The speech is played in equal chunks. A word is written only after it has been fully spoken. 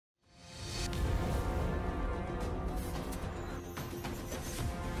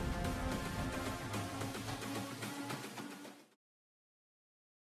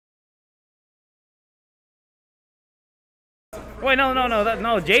Wait, no.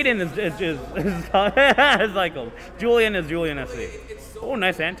 Jaden is Zykles. Julian is JulianSC. Oh,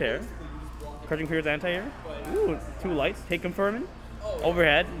 nice anti-air. Crushing Fear's anti-air. Ooh, 2 lights. Take confirming.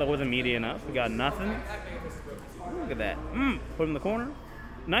 Overhead, but wasn't meaty enough. We got nothing. Look at that. Put in the corner.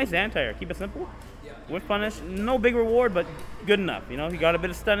 Nice anti-air. Keep it simple. Whiff punish. No big reward, but good enough. You know, he got a bit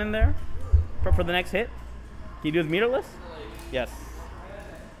of stun in there. Prep for the next hit. Can you do his meterless? Yes.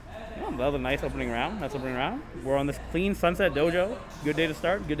 Oh, that was a nice opening round. Nice opening round. We're on this clean Sunset Dojo. Good day to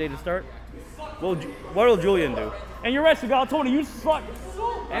start. Good day to start. What will Julian do? And you're right, Seagal. Tony, you suck.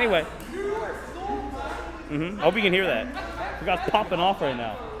 Anyway. I hope you can hear that. You guys popping off right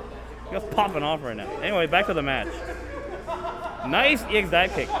now. You guys popping off right now. Anyway, back to the match. Nice EX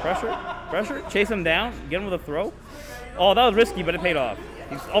dive kick. Pressure. Chase him down. Get him with a throw. Oh, that was risky, but it paid off.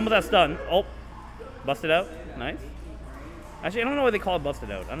 He's almost at stun. Oh, busted out. Nice. Actually, I don't know why they call it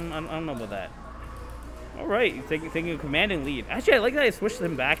busted out. I don't know about that. All right, he's taking a commanding lead. Actually, I like that I switched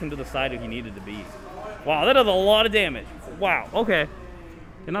him back into the side if he needed to be. Wow, that does a lot of damage. Wow. Okay.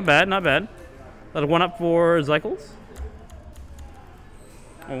 Not bad. That's 1 up for Zykles.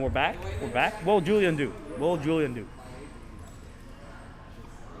 And we're back. What will Julian do?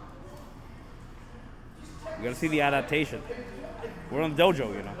 We gotta see the adaptation. We're on the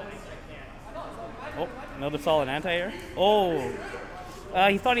dojo, you know. Oh, another solid anti-air. Oh,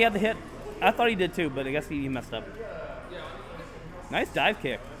 he thought he had the hit. I thought he did too, but I guess he messed up. Nice dive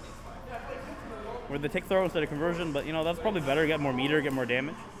kick. Where the tick throw instead of conversion, but you know, that's probably better. Get more meter, get more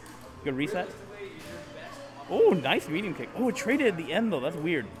damage. Good reset. Oh, nice medium kick. Oh, it traded at the end though. That's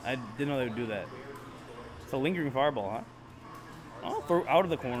weird. I didn't know they would do that. It's a lingering fireball, huh? Oh, throw out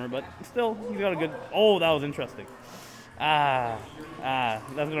of the corner, but still, he's got a good. Oh, that was interesting. That's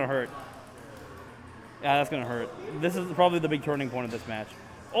gonna hurt. Yeah, that's gonna hurt. This is probably the big turning point of this match.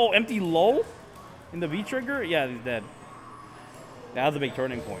 Oh, empty low in the V trigger. Yeah, he's dead. That was a big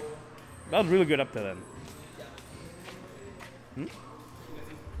turning point. That was really good up to then.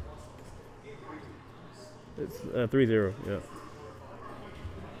 It's 3-0, yeah.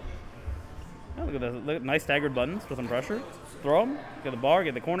 Oh, look at that. Look at nice staggered buttons for some pressure. Throw them. Get the bar,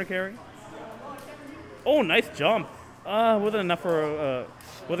 get the corner carry. Oh, nice jump. Wasn't enough for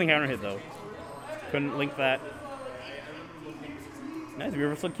wasn't counter hit though. Couldn't link that. Nice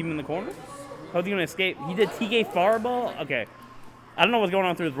reversal, keep him in the corner. How's he gonna escape? He did TK fireball? Okay. I don't know what's going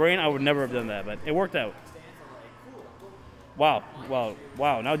on through his brain. I would never have done that, but it worked out. Wow.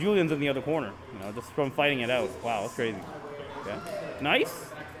 Now Julian's in the other corner. You know, just from fighting it out. Wow, that's crazy. Okay. Nice.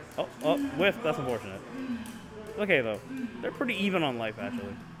 Oh, whiff. That's unfortunate. Okay, though. They're pretty even on life,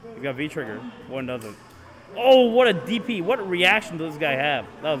 actually. You got V-trigger. One doesn't. Oh, what a DP. What a reaction does this guy have?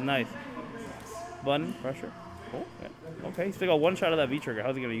 That was nice. Button, pressure. Oh, okay. He still got one shot of that V-trigger.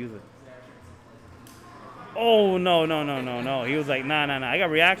 How's he going to use it? Oh, no. He was like, nah. I got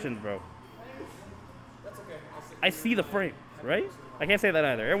reactions, bro. I see the frame, right? I can't say that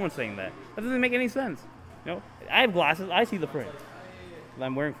either. Everyone's saying that. That doesn't make any sense. You know, I have glasses. I see the frame.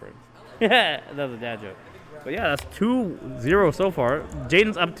 I'm wearing frames. Yeah, that was a dad joke. But yeah, that's 2-0 so far.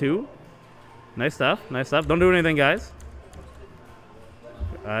 Jaden's up 2. Nice stuff. Don't do anything, guys.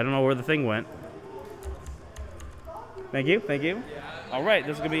 I don't know where the thing went. Thank you. All right,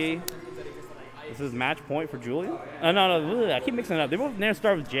 this is match point for Julian. No, I keep mixing it up. They both never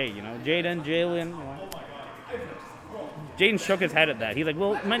start with J, you know. Jalen. You know. Jaden shook his head at that. He's like,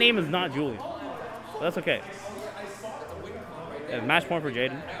 well, my name is not Julian. But that's okay. Yeah, match point for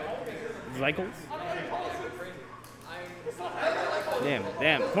Jaden. Zykles.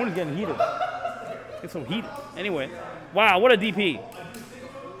 Damn. Tony's getting heated. It's so heated. Anyway. Wow, what a DP.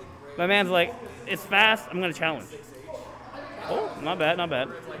 My man's like, it's fast. I'm going to challenge. Oh, not bad.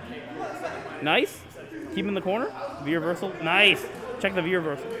 Nice. Keep him in the corner. V reversal. Nice. Check the V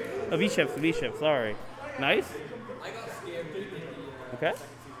reversal. V shift. Sorry. Nice. Okay.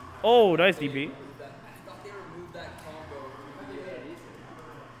 Oh, nice DP.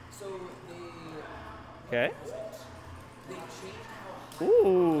 Okay.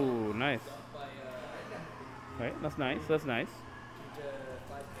 Ooh, nice. Okay, that's nice.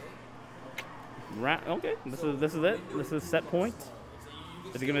 Okay, this is it. This is set point.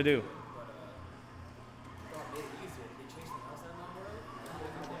 What's he gonna do?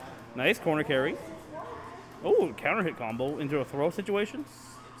 Nice corner carry. Oh, counter hit combo into a throw situation.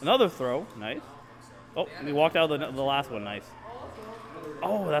 Another throw. Nice. Oh, he walked out of the last one. Nice.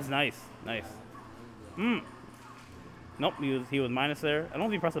 Oh, that's nice. Nope, he was minus there. I don't know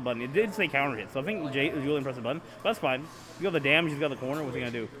if he pressed the button. It did say counter hit, so I think Julian pressed the button. But that's fine. You got the damage, he's got the corner. What's he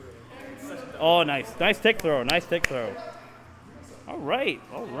gonna do? Oh, nice. Nice tick throw. All right.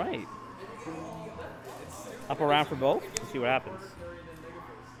 Up around for both. Let's see what happens.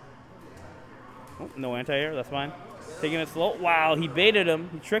 Oh, no anti-air. That's fine. Taking it slow. Wow, he baited him.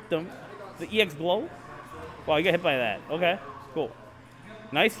 He tricked him. The EX blow. Wow, you got hit by that. Okay, cool.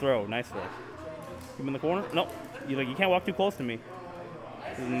 Nice throw. Nice throw. Keep him in the corner. Nope. You can't walk too close to me.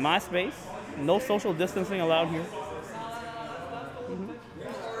 This is my space. No social distancing allowed here.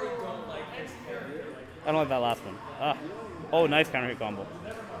 I don't like that last one. Ah. Oh, nice counter hit combo.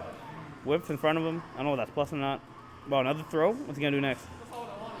 Whips in front of him. I don't know if that's plus or not. Wow, another throw? What's he going to do next?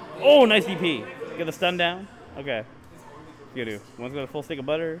 Oh, nice DP. Get the stun down. Okay. What's he going to do? One's got a full stick of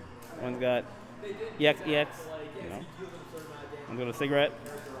butter. One's got EX. You know. One's got a cigarette.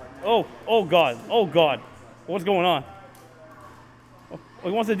 Oh, oh God. Oh God. What's going on? Oh,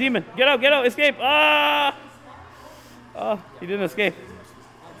 he wants a demon. Get out, escape. Ah! Oh, he didn't escape.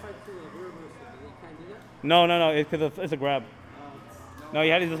 No, it's a grab. No,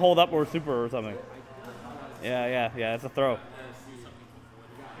 you had to just hold up or super or something. Yeah, it's a throw.